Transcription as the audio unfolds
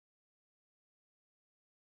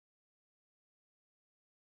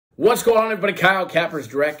What's going on, everybody? Kyle,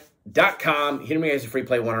 CappersDirect.com. Here me as a free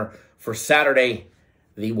play winner for Saturday,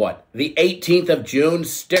 the 18th of June.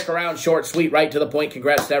 Stick around, short, sweet, right to the point.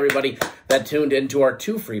 Congrats to everybody that tuned into our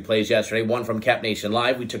two free plays yesterday. One from Cap Nation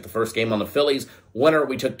Live. We took the first game on the Phillies. Winner,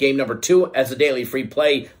 we took game number 2 as a daily free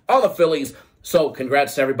play on the Phillies. So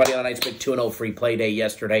congrats to everybody on a nice big 2-0 free play day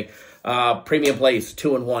yesterday. Premium plays,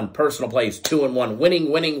 2-1. Personal plays, 2-1.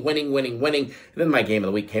 Winning. And then my game of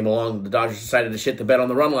the week came along. The Dodgers decided to shit the bed on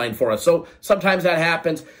the run line for us. So sometimes that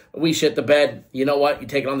happens. We shit the bed. You know what? You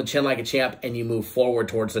take it on the chin like a champ, and you move forward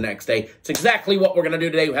towards the next day. It's exactly what we're going to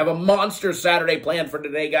do today. We have a monster Saturday planned for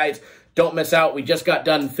today, guys. Don't miss out. We just got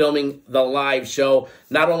done filming the live show.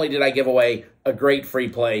 Not only did I give away a great free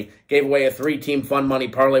play, gave away a 3-team fun money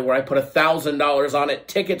parlay where I put $1,000 on it.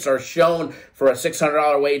 Tickets are shown for a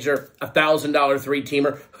 $600 wager, $1,000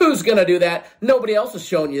 3-teamer. Who's going to do that? Nobody else is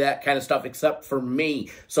showing you that kind of stuff except for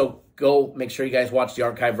me. So go make sure you guys watch the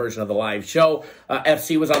archive version of the live show.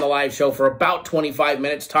 FC was on the live show for about 25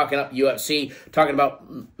 minutes talking up UFC, talking about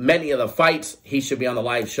many of the fights. He should be on the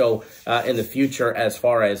live show in the future as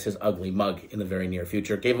far as his ugly mug in the very near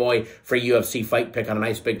future. Gave away free UFC fight pick on a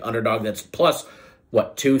nice big underdog that's plus,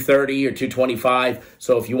 230 or 225.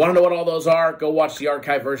 So if you want to know what all those are, go watch the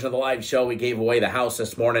archive version of the live show. We gave away the house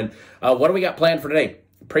this morning. What do we got planned for today?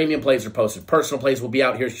 Premium plays are posted. Personal plays will be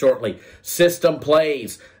out here shortly. System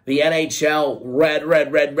plays. The NHL,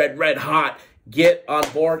 red hot. Get on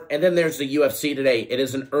board. And then there's the UFC today. It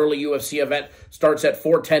is an early UFC event. Starts at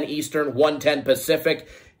 4:10 Eastern, 1:10 Pacific.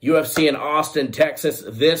 UFC in Austin, Texas.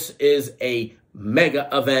 This is a mega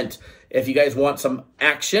event. If you guys want some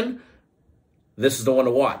action, this is the one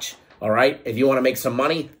to watch. All right? If you want to make some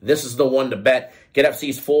money, this is the one to bet. Get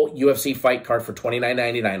FC's full UFC fight card for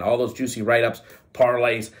 $29.99. All those juicy write-ups,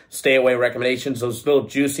 parlays, stay-away recommendations, those little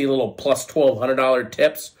juicy little plus $1,200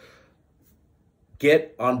 tips.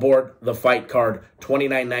 Get on board the fight card,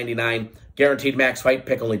 $29.99. Guaranteed max fight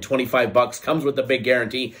pick, only $25. Comes with the big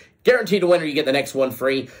guarantee. Guaranteed to win or you get the next one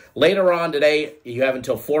free. Later on today, you have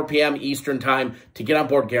until 4 p.m. Eastern time to get on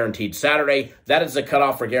board Guaranteed Saturday. That is the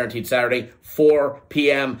cutoff for Guaranteed Saturday, 4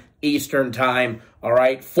 p.m. Eastern time. All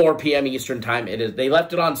right, 4 p.m. Eastern time. It is. They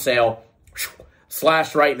left it on sale,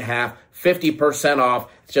 slashed right in half, 50%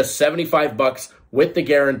 off. It's just $75 with the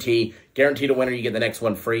guarantee. Guaranteed to win or you get the next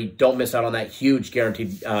one free. Don't miss out on that huge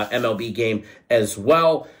guaranteed MLB game as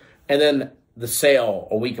well. And then the sale,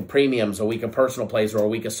 a week of premiums, a week of personal plays, or a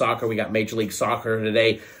week of soccer. We got Major League Soccer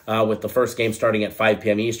today with the first game starting at 5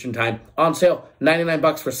 p.m. Eastern time. On sale,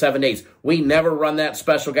 $99 for 7 days. We never run that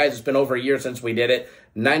special, guys. It's been over a year since we did it.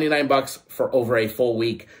 $99 for over a full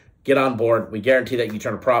week. Get on board. We guarantee that you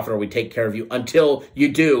turn a profit or we take care of you until you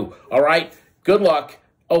do. All right? Good luck.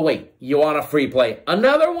 Oh, wait. You want a free play?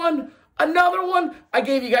 Another one? Another one? I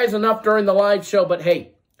gave you guys enough during the live show, but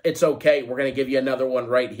hey, it's okay. We're going to give you another one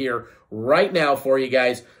right here, right now for you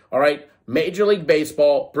guys. All right, Major League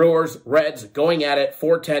Baseball, Brewers, Reds, going at it,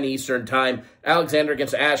 4:10 Eastern time. Alexander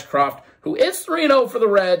against Ashcroft, who is 3-0 for the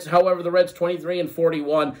Reds. However, the Reds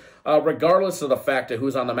 23-41. Regardless of the fact of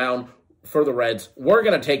who's on the mound for the Reds, we're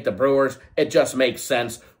going to take the Brewers. It just makes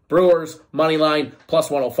sense. Brewers, money line, plus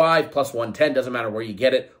 105, plus 110. Doesn't matter where you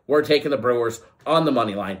get it. We're taking the Brewers on the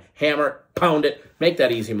money line. Hammer it, pound it, make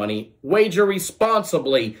that easy money. Wager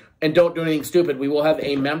responsibly, and don't do anything stupid. We will have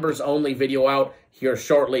a members-only video out here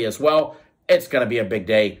shortly as well. It's going to be a big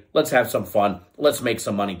day. Let's have some fun. Let's make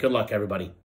some money. Good luck, everybody.